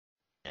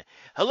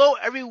Hello,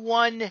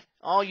 everyone,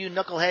 all you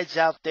knuckleheads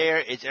out there.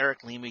 It's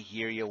Eric Lima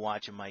here. You're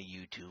watching my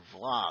YouTube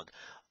vlog,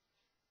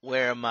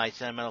 where my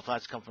sentimental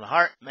thoughts come from the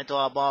heart, mental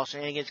oddball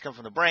shenanigans come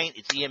from the brain.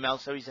 It's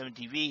EML77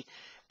 TV,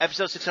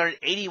 episode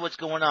 680. What's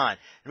going on?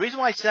 The reason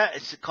why I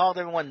called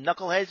everyone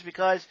knuckleheads is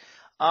because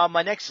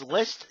my next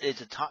list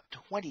is a top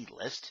 20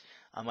 list.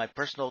 My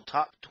personal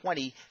top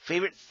 20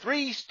 favorite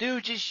Three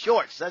Stooges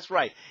shorts. That's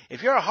right.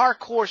 If you're a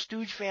hardcore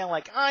Stooge fan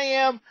like I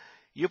am,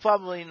 you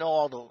probably know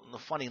all the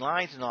funny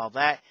lines and all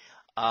that.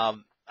 I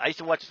used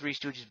to watch Three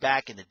Stooges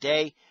back in the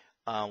day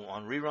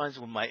on reruns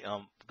with my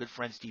good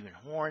friend Stephen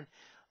Horn,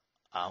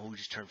 who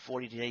just turned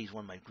 40 today. He's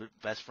one of my good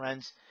best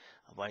friends.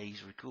 But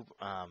he's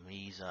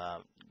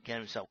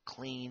getting himself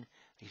clean.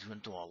 He's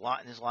been through a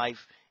lot in his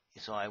life,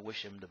 so I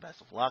wish him the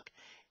best of luck.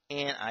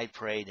 And I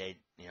pray that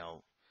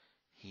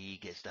he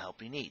gets the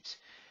help he needs.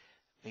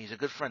 He's a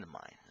good friend of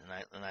mine,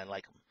 and I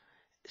like him.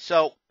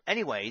 So,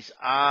 anyways,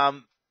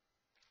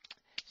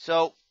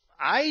 so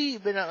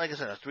I've been, like I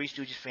said, a Three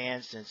Stooges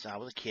fan since I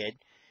was a kid.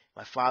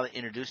 My father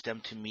introduced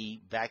them to me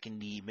back in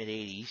the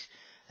mid-'80s,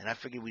 and I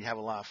figured we'd have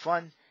a lot of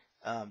fun.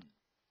 And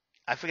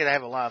I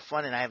have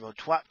a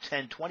top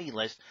 10, 20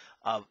 list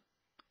of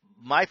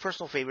my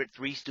personal favorite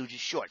Three Stooges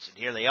shorts. And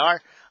here they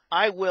are.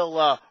 I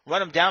will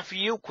run them down for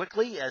you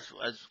quickly, as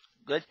well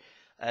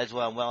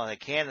as I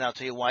can, and I'll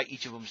tell you why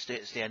each of them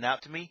stand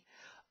out to me.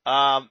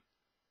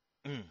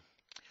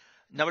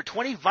 Number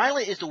 20,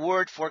 violent is the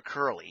word for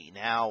curly.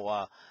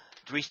 Now,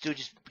 Three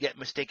Stooges get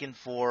mistaken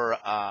for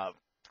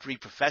three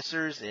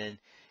professors, and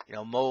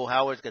Mo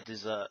Howard's got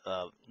this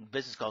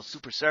business called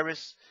Super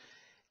Service,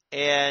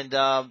 and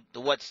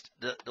what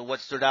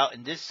stood out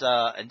in this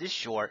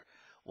short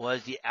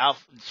was the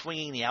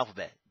swinging the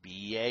alphabet.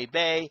 B-A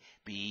bay,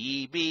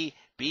 B-E-B,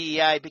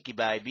 B-I, Bicky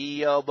Bye,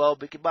 B-O Bo,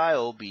 Bicky Bye,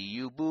 O,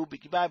 B-U Boo,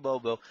 Bicky Bye, Bo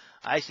Bo.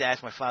 I used to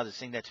ask my father to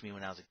sing that to me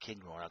when I was a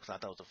kid growing up because I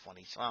thought it was a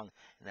funny song,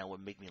 and that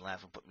would make me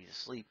laugh and put me to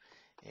sleep,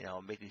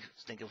 make me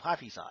think of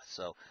Happy Sauce.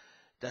 So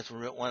that's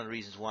one of the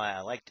reasons why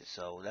I liked it.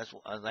 So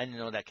I didn't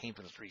know that came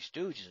from the Three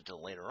Stooges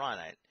until later on.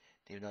 I didn't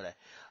even know that.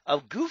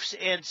 Of Goofs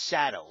and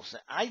Saddles,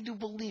 I do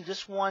believe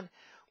this one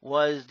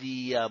was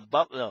the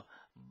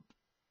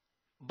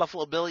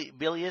Buffalo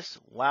Bilious,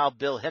 Wild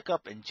Bill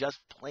Hiccup, and Just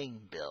Plain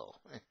Bill.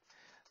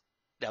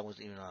 That was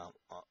even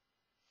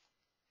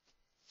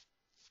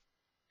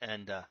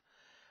and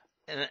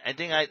I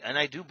think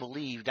I do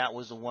believe that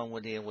was the one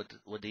with the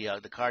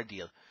card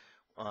deal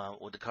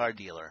with the card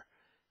dealer.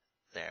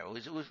 There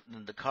it was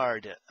the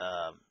card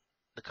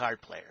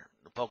player,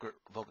 the poker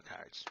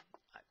cards.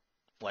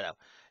 Whatever.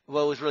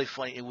 Well, it was really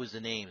funny. It was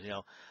the names,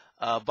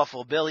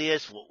 Buffalo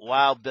Bilious,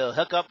 Wild Bill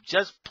Hiccup,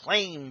 Just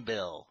Plain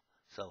Bill.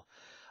 So.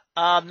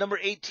 Number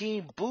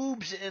 18,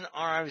 boobs and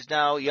arms.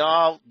 Now,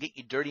 y'all get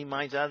your dirty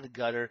minds out of the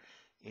gutter.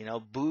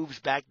 Boobs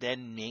back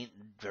then meant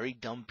very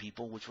dumb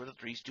people, which were the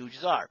Three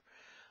Stooges are.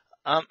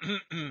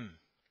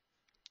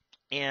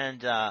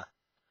 And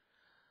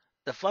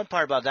the fun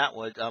part about that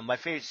was my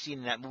favorite scene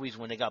in that movie is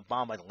when they got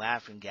bombed by the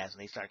laughing gas and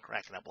they started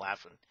cracking up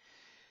laughing.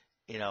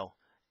 And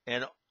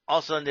all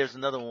of a sudden there's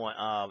another one.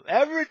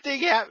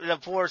 Everything happens. The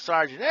poor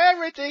sergeant.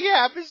 Everything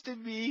happens to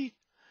me.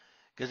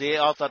 Because they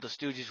all thought the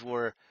Stooges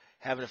were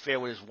having an affair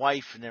with his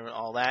wife and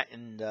all that,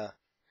 and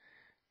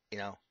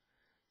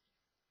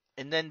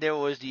and then there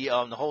was the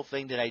whole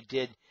thing that I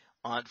did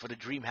for the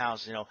Dream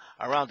House,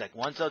 around like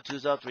 1 cell, 2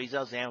 cell, 3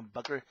 cell, Zam,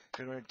 Bucker,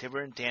 Trigger,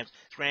 Tibber, and Tams,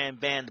 Scram,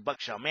 Band, the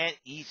Buckshot Man,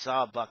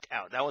 Esau, Buck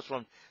out. That was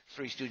from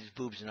Three Stooges,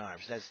 Boobs and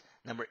Arms. That's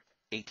number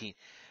 18.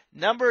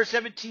 Number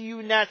 17,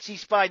 You Nazi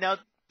Spy. Now,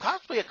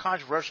 possibly a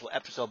controversial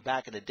episode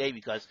back in the day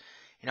because,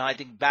 I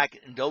think back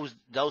in those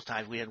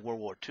times we had World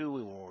War II,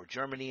 we were World War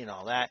Germany and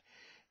all that.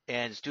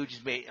 And the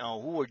Stooges made,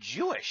 who were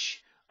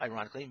Jewish,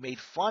 ironically, made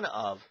fun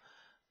of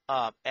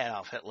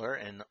Adolf Hitler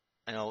and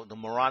the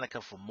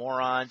Moronica for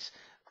morons.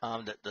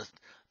 If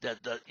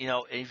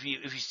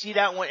you see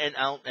that one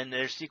and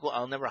their sequel,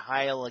 I'll Never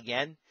Heil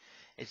Again,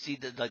 and see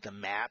the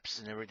maps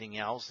and everything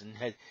else, and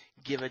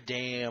give a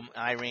damn,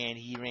 I ran,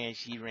 he ran,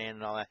 she ran,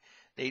 and all that.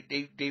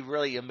 They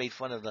really made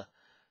fun of the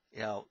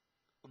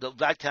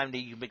back time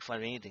you make fun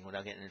of anything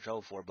without getting in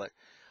trouble for it, but.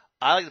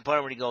 I like the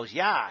part when he goes,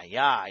 yeah,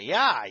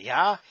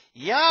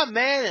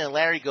 man, and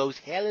Larry goes,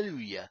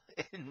 hallelujah,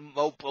 and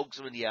Mo pokes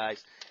him in the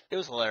eyes. It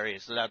was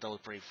hilarious, so that was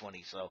pretty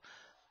funny, so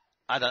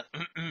I thought,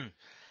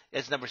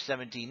 that's number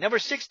 17. Number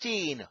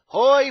 16,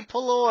 Hoi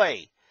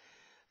Polloi.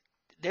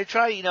 They're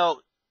trying,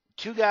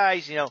 two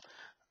guys, the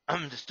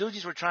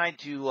Stooges were trying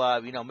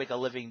to, make a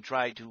living,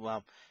 try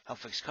to help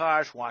fix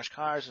cars, wash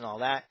cars, and all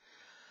that.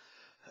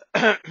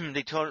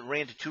 They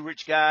ran to two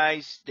rich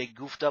guys, they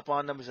goofed up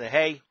on them and said,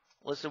 hey,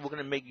 listen, we're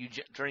going to make you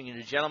turning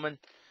into gentlemen.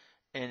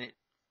 And,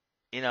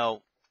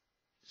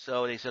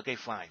 so they said, okay,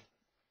 fine.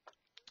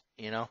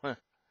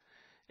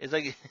 It's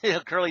like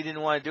Curly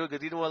didn't want to do it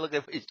because he didn't want to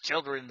look at his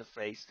children in the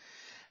face.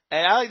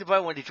 And I like the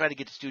part when they try to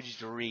get the Stooges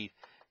to read.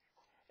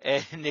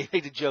 And they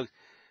make the joke,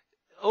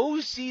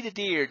 oh, see the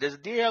deer. Does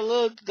the deer have a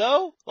little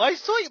dough? Why,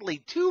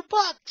 sweetly,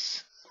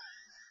 $2.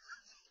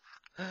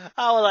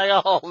 I was like,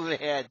 oh,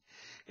 man.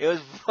 It was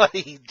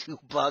funny,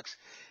 $2.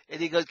 And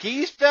he goes, "Can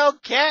you spell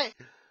cat?"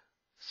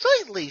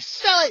 "Certainly,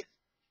 sell it,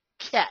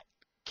 cat.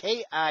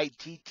 Kitty.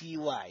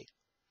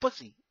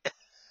 Pussy."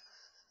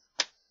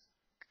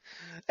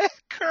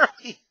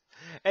 Curly.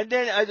 And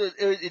then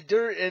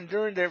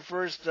during their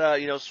first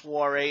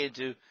soiree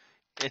into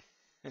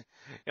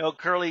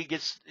Curly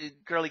gets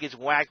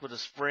whacked with a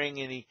spring,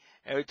 and he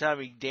every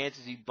time he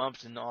dances he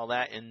bumps and all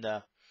that, and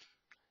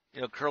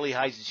Curly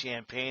hides the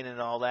champagne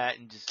and all that,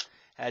 and just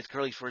has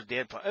Curly's first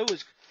dance party. It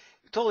was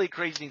totally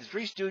crazy thing. The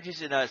Three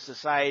Stooges in a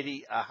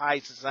high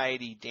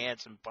society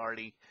dancing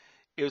party.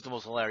 It was the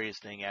most hilarious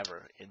thing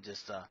ever, and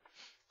just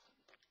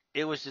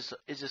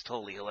it's just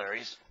totally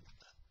hilarious.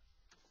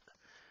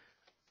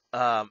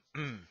 Um,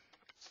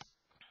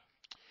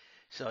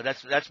 so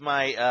that's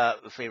my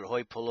favorite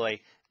hoi polloi.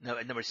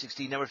 Number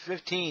 16. Number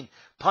 15,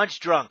 Punch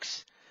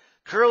Drunks.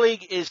 Curly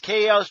is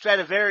KO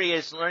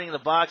Stradivarius learning the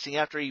boxing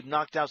after he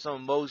knocked out some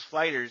of Moe's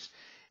fighters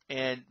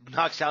and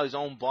knocks out his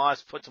own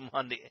boss, puts him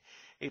on the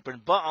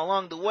apron. But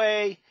along the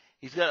way,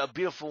 he's got a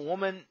beautiful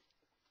woman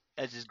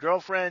as his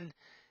girlfriend.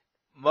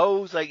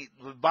 Moe's like,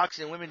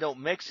 boxing and women don't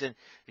mix, and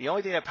the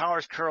only thing that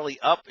powers Curly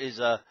up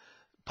is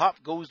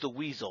Pop Goes the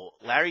Weasel.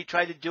 Larry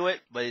tried to do it,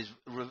 but his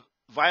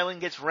violin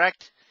gets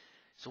wrecked.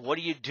 So what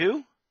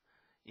do?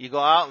 You go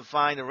out and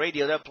find a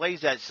radio that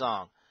plays that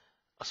song.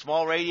 A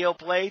small radio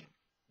played.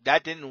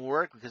 That didn't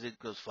work because it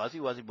goes fuzzy,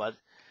 wuzzy, buzz.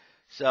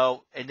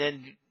 So, and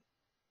then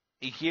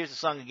he hears the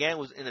song again. It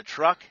was in a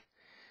truck.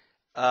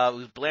 It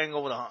was blaring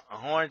over the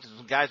horns.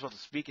 Some guys about to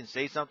speak and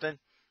say something.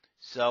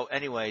 So,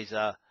 anyways,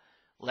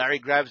 Larry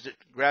grabs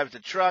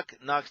the truck,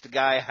 knocks the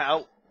guy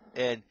out,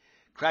 and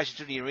crashes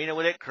through the arena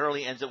with it.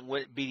 Curly ends up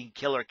beating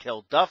Killer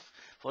Kill Duff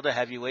for the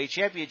heavyweight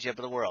championship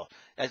of the world.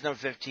 That's number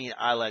 15.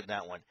 I like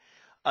that one.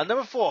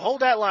 Number 4, Hold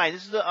That Line.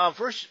 This is the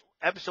first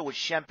episode with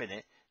Shemp in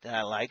it that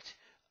I liked.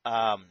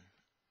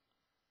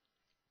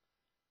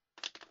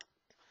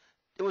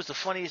 It was the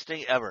funniest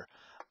thing ever.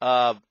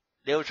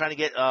 They were trying to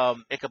get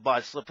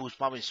Ichabod Slip, who's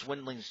probably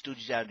swindling the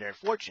Stooges out of their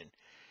fortune.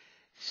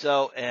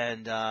 So,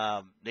 and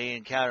they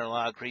encountered a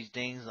lot of crazy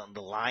things on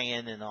the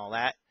lion and all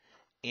that.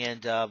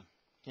 And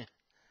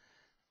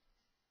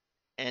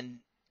and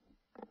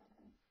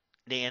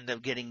they end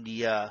up getting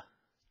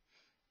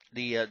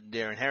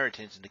their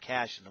inheritance and the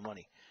cash and the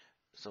money.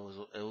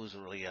 So it was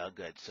really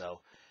good. So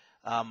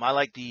I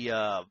like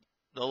the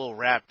little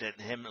rap that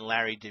him and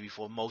Larry did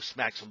before Mo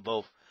smacks them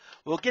both.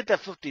 We'll get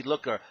that 50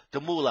 looker,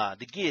 the moolah,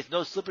 the gears,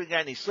 no slipping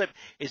got any slip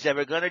is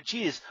ever gonna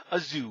cheat us. A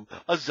zoo,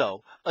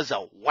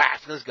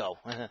 whack, let's go.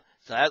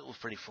 So that was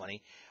pretty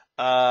funny.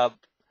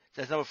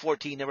 That's number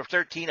 14. Number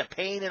 13, A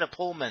Pain in a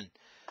Pullman.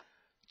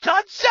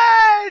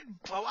 Johnson!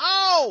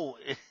 Oh!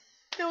 It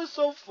was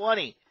so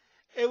funny.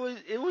 It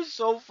was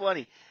so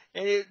funny.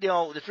 And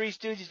the Three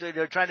Stooges,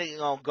 they're trying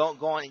to go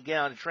on and get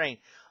on the train.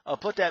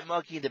 Put that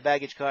monkey in the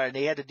baggage car, and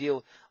they had to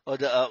deal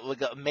with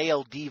like a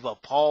male diva,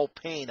 Paul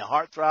Payne, a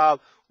heartthrob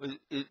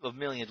of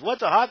millions.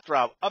 What's a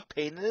heartthrob? A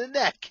pain in the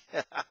neck.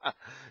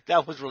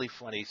 That was really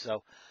funny.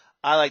 So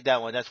I like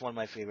that one. That's one of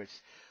my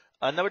favorites.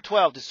 Number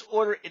 12,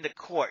 Disorder in the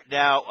Court.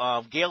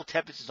 Now, Gail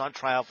Tempest is on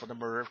trial for the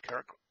murder of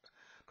Kirk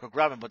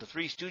Robin, but the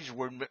Three Stooges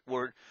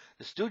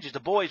the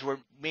boys were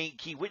main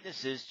key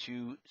witnesses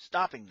to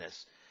stopping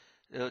this,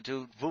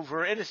 to prove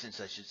her innocence,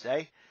 I should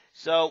say.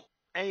 So,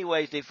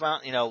 anyways, they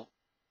found,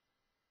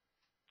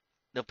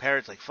 the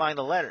parents find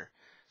a letter.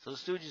 So the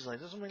Stooges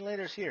there's so many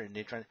letters here,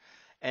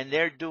 and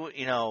they're doing,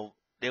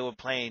 they were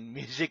playing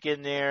music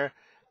in there.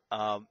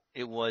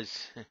 It was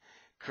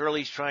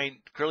Curly's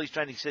trying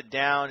to sit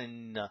down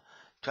and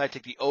try to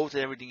take the oath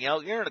and everything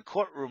else. You're in a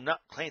courtroom,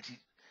 not Clancy's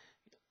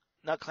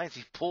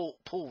pool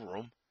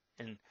room,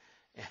 and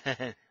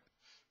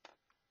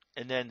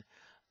then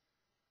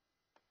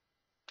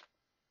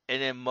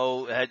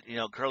Mo had,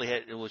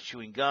 Curly was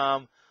chewing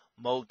gum.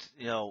 Mo,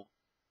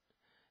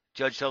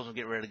 Judge tells him to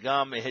get rid of the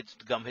gum. The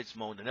gum hits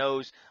Mo in the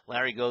nose.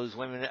 Larry goes,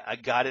 "Wait a minute, I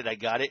got it."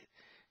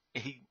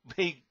 He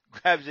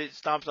grabs it,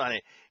 stomps on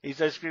it. He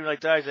starts screaming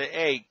like Tarzan.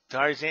 "Hey,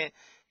 Tarzan,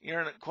 you're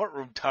in a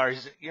courtroom,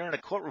 Tarzan."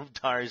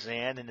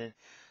 And then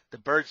the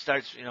bird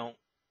starts,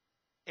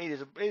 hey,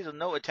 there's a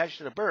note attached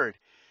to the bird.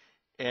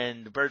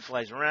 And the bird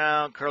flies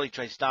around. Curly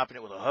tries stopping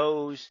it with a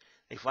hose.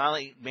 They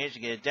finally managed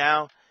to get it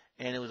down.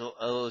 And it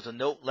was a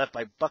note left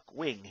by Buck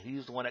Wing. He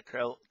was the one that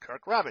killed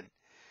Kirk Robin.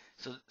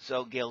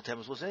 So Gail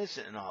Tempest was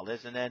innocent in all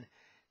this. And then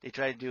they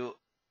tried to do,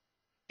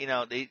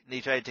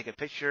 they tried to take a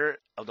picture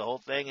of the whole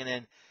thing. And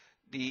then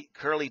the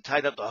Curly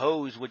tied up the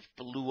hose, which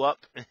blew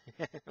up,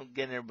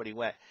 getting everybody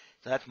wet.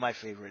 So that's my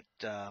favorite.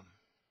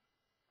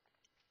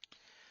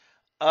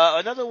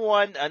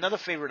 Another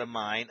favorite of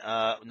mine,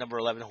 number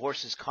 11,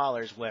 Horses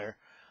Collars, where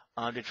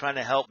they're trying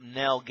to help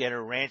Nell get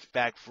her ranch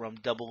back from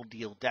Double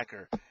Deal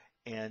Decker.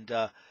 And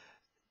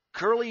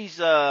Curly's,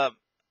 every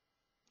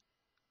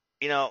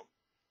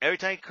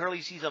time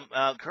Curly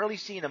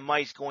seeing a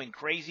mice going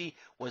crazy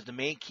was the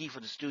main key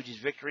for the Stooges'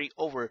 victory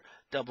over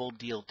Double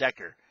Deal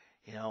Decker.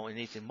 And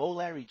they said, Mo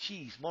Larry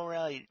Cheese, Mo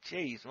Larry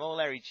Cheese, Mo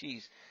Larry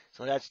Cheese.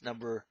 So that's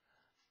number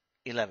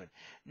 11.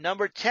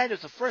 Number 10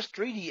 is the first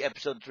 3D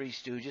episode of Three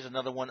Stooges,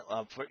 another one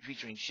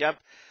featuring Shemp.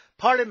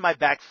 Pardon my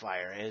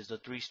backfire, as the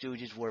Three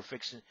Stooges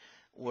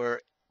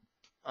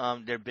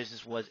their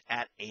business was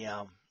at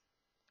a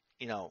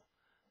you know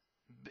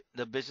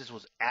the business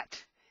was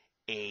at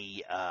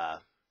a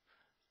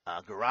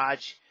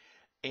garage,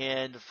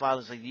 and the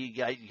father's like, you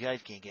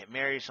guys can't get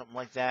married or something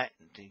like that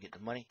until you get the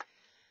money.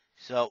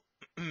 So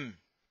and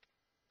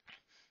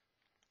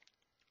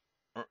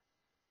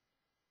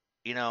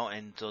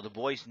so the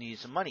boys need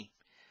some money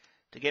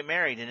to get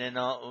married, and then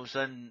all of a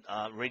sudden,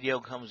 radio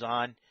comes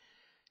on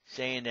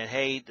saying that,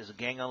 hey, there's a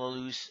gang on the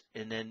loose,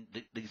 and then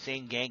the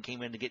same gang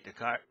came in to get their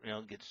car,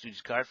 get the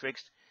student's car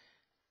fixed,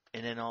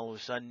 and then all of a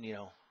sudden,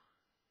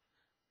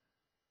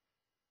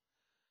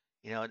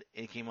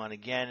 it came on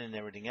again and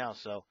everything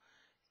else. So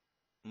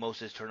Mo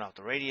says turn off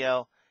the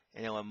radio,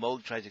 and then when Mo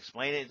tries to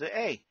explain it, he's like,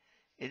 hey,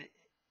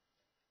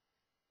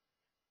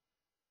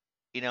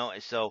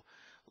 and so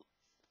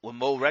when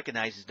Mo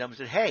recognizes them, he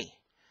said, hey,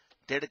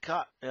 they're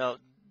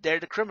they're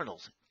the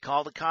criminals.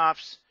 Call the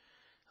cops.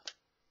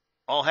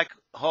 All heck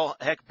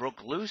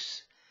broke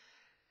loose.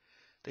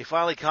 They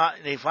finally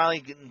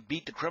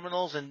beat the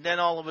criminals, and then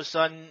all of a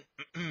sudden,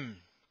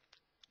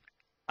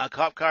 a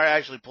cop car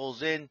actually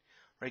pulls in,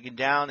 breaking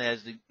down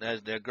as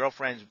their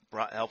girlfriends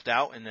helped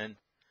out, and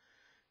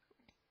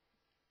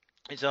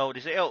so they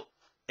say, oh,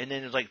 and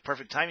then it was like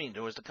perfect timing.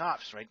 There was the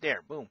cops right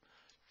there. Boom.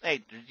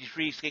 Hey, these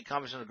free escape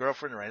comments on the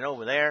girlfriend right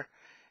over there,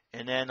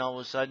 and then all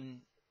of a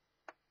sudden,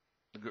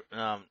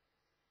 the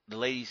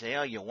ladies say,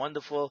 oh, you're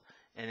wonderful.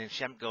 And then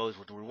Shemp goes,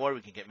 with the reward,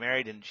 we can get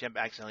married. And Shemp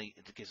accidentally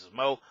kisses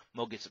Mo.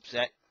 Mo gets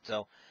upset.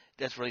 So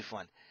that's really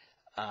fun.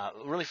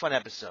 Really fun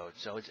episode.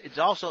 So it's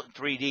also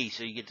 3D,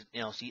 so you get to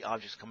see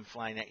objects come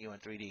flying at you in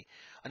 3D.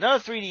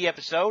 Another 3D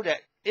episode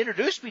that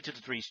introduced me to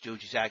the Three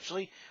Stooges,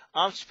 actually,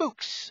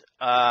 Spooks.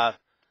 The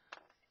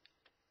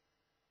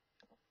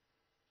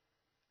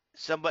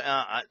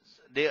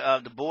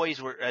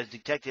boys were, as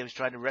detectives,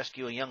 trying to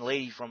rescue a young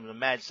lady from a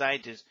mad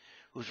scientist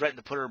who threatened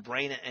to put her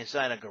brain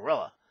inside a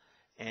gorilla.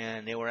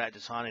 And they were at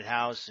this haunted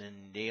house,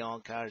 and they all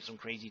encountered some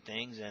crazy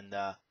things, and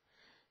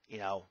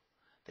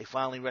they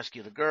finally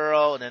rescued the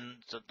girl, and then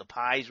the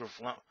pies were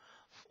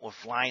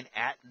flying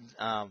at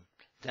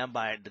them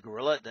by the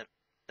gorilla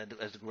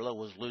as the gorilla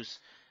was loose,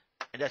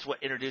 and that's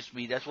what introduced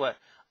me. That's what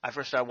I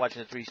first started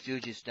watching the Three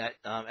Stooges. That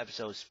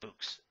episode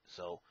Spooks.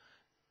 So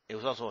it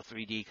was also a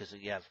 3D because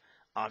you have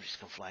objects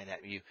come flying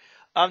at you.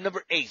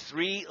 Number 8,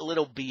 Three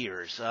Little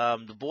Beers.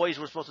 The boys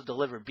were supposed to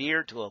deliver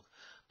beer to a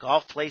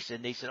golf place,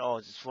 and they said, oh,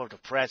 it's for the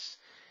press.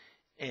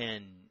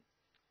 And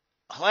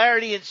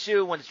hilarity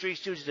ensued when the Three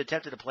Stooges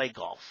attempted to play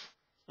golf.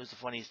 It was the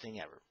funniest thing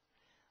ever.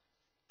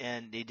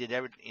 And they did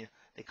everything.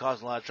 They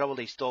caused a lot of trouble.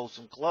 They stole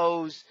some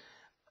clothes.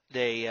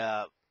 They,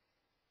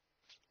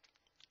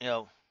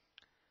 they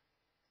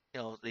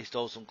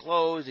stole some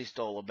clothes. They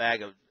stole a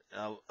bag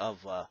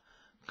of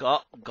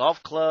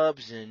golf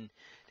clubs, and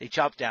they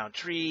chopped down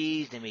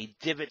trees. They made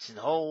divots and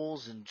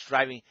holes, and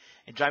driving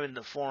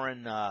the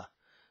foreign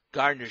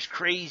gardeners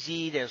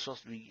crazy. They're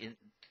supposed to be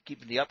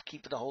keeping the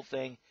upkeep of the whole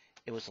thing.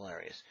 It was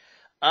hilarious.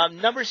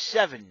 Number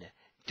 7,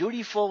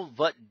 Dutiful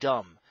but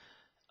Dumb.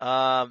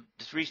 The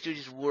Three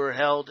Stooges were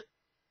held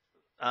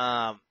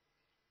because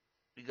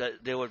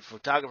they were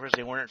photographers.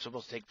 They weren't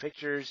supposed to take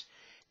pictures.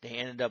 They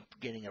ended up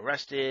getting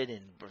arrested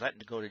and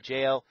threatened to go to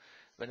jail.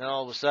 But then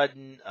all of a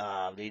sudden,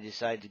 they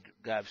decided to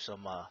grab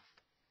some,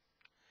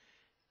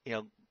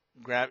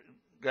 grab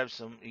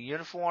some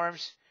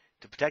uniforms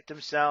to protect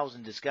themselves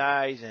in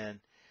disguise. And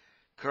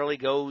Curly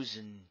goes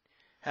and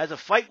has a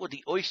fight with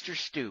the oyster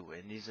stew,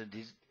 and these are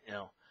these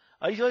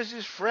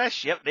oysters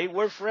fresh? Yep, they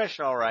were fresh,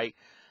 all right.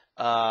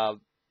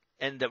 And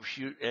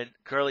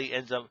Curly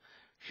ends up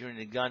shooting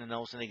the gun, and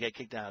all of a sudden they get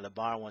kicked out of the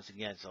bar once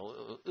again.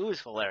 So it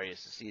was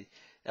hilarious to see.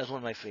 That was one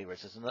of my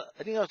favorites. I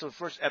think that was the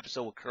first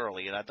episode with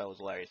Curly, and I thought it was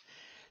hilarious.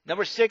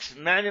 Number 6,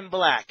 Man in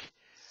Black.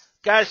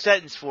 Got a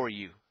sentence for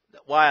you.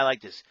 Why I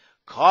like this.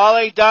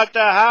 Calling Dr.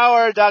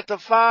 Howard, Dr.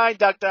 Fine,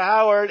 Dr.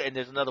 Howard, and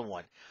there's another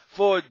one.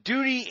 For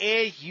duty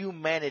and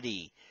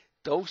humanity.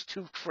 Those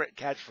two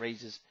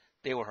catchphrases,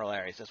 they were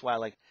hilarious. That's why I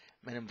like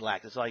Men in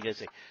Black. That's all I got to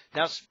say.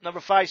 Now, number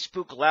 5,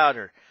 Spook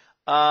Louder.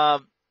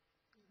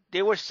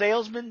 They were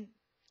salesmen.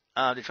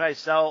 They tried to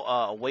sell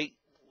a weight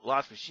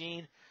loss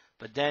machine,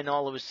 but then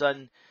all of a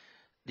sudden,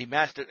 they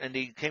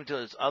came to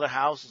this other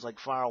house. It's like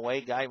far away.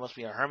 Guy must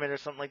be a hermit or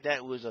something like that.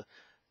 It was an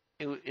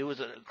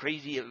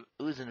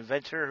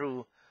inventor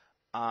who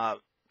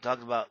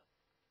talked about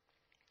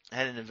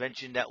had an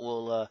invention that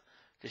will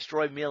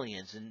destroy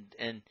millions.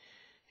 And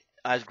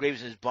as Graves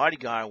and his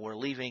bodyguard were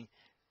leaving,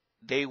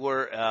 they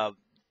were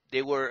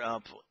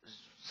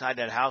inside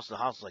that house. The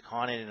house was like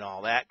haunted and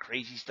all that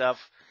crazy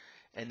stuff.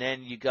 And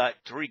then you got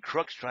 3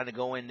 crooks trying to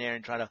go in there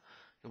and try to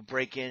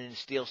break in and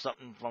steal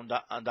something from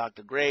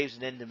Dr. Graves,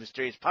 and then the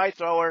mysterious pie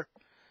thrower.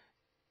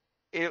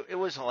 It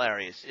was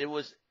hilarious. It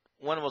was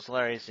one of the most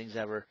hilarious things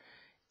ever,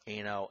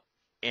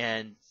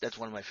 and that's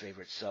one of my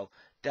favorites. So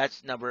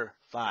that's number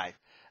 5.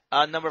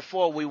 Number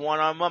 4, We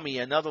Want Our Mummy,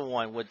 another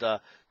one with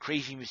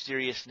crazy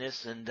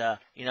mysteriousness and,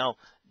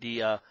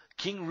 the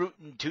King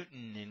Rootin'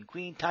 Tootin' and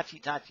Queen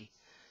Tachi Tachi.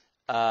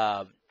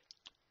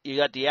 You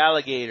got the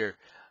alligator.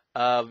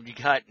 You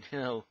got,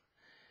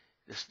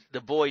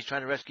 the boys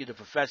trying to rescue the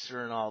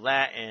professor and all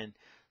that, and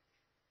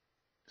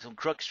some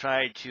crooks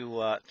tried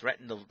to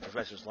threaten the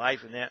professor's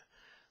life, and that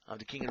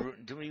the King of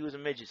Rootin' Tootin', he was a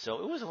midget,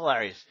 so it was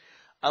hilarious.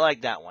 I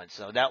like that one.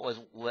 So that was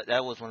one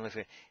of my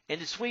favorites. In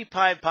the Sweet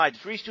Pie Pie, the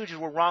Three Stooges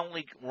were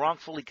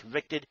wrongfully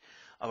convicted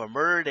of a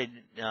murder.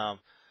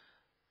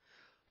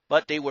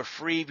 But they were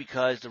free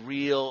because the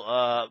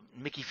real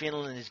Mickey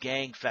Finland and his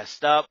gang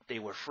fessed up. They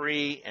were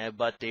free,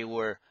 but they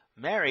were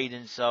married,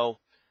 and so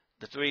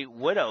the 3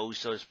 widows,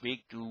 so to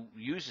speak, who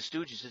used the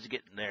Stooges to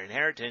get their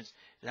inheritance,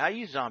 and how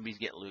you zombies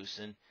get loose,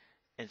 and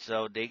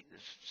so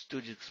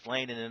Stooges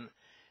explained, and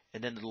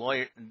then the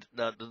lawyer,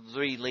 the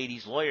 3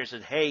 ladies' lawyer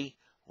said, "Hey,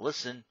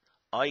 listen,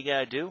 all you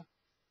gotta do,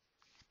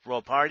 throw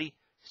a party,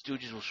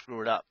 Stooges will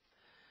screw it up."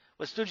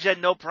 But Stooges had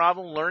no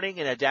problem learning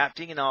and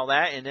adapting and all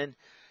that, and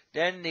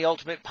then the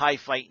ultimate pie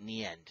fight in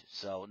the end.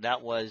 So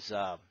that was,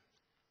 I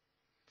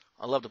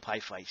love the pie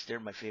fights. They're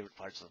my favorite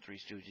parts of the Three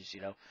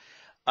Stooges,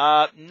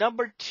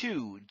 Number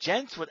 2,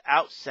 Gents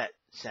Without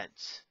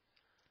Sense.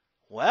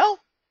 Well,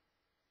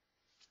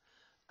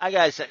 I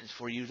got a sentence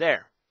for you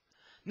there.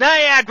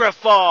 Niagara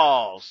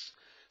Falls.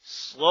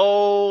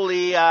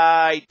 Slowly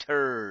I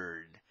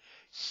turn,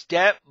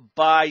 step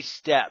by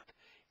step,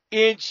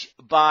 inch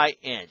by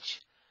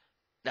inch.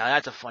 Now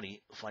that's a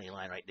funny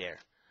line right there.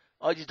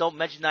 Oh, just don't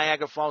mention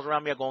Niagara Falls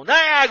around me. I go,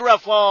 Niagara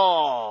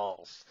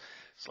Falls.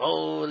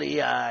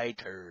 Slowly I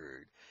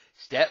turn,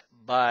 step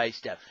by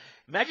step.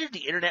 Imagine if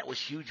the internet was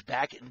huge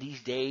back in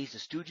these days. The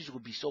Stooges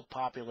would be so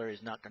popular,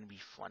 it's not going to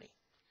be funny.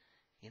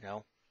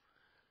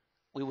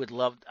 We would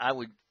love,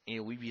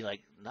 we'd be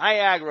like,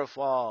 Niagara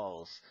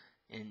Falls,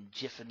 and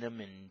jiffing them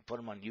and put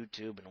them on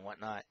YouTube and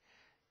whatnot.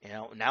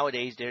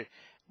 Nowadays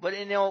but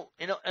in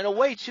a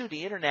way too,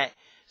 the internet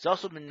has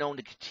also been known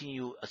to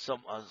continue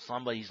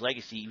somebody's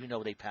legacy, even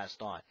though they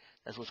passed on.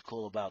 That's what's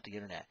cool about the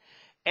internet.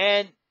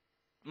 And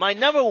my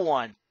number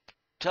 1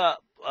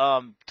 top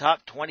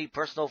 20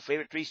 personal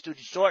favorite Three Stooges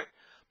short,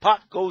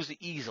 Pop Goes the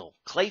Easel.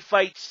 Clay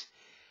fights,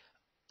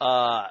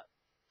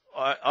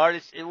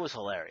 artists. It was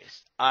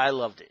hilarious. I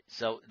loved it.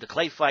 So the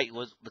clay fights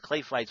was the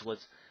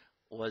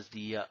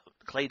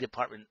clay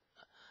department.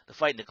 The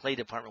fight in the clay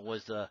department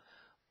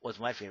was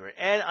my favorite.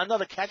 And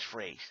another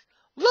catchphrase: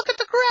 "Look at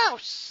the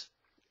grouse."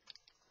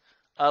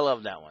 I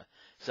love that one.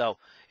 So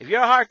if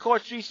you're a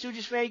hardcore Three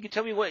Stooges fan, you can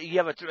tell me what you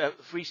have a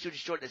Three Stooges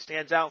short that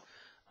stands out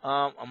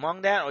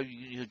among that, or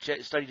you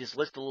study this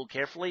list a little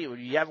carefully, or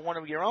you have one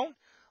of your own.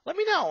 Let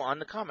me know on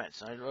the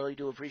comments. I really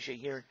do appreciate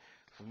hearing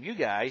from you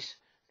guys.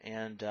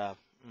 And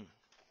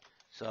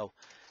so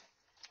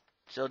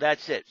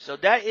that's it. So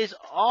that is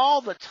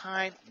all the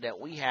time that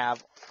we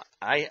have.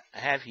 I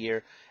have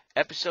here.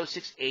 Episode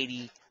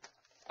 680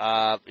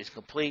 is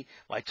complete.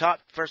 My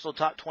personal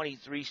top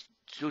 23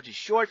 Stooges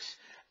shorts,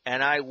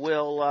 and I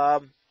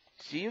will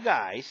see you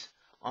guys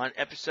on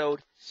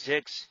episode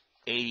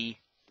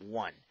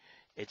 681.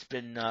 It's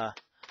been a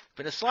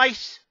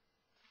slice,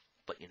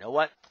 but you know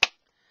what?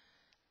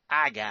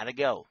 I gotta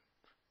go.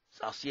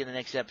 So I'll see you in the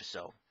next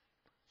episode,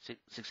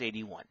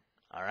 681.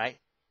 All right?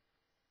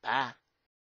 Bye.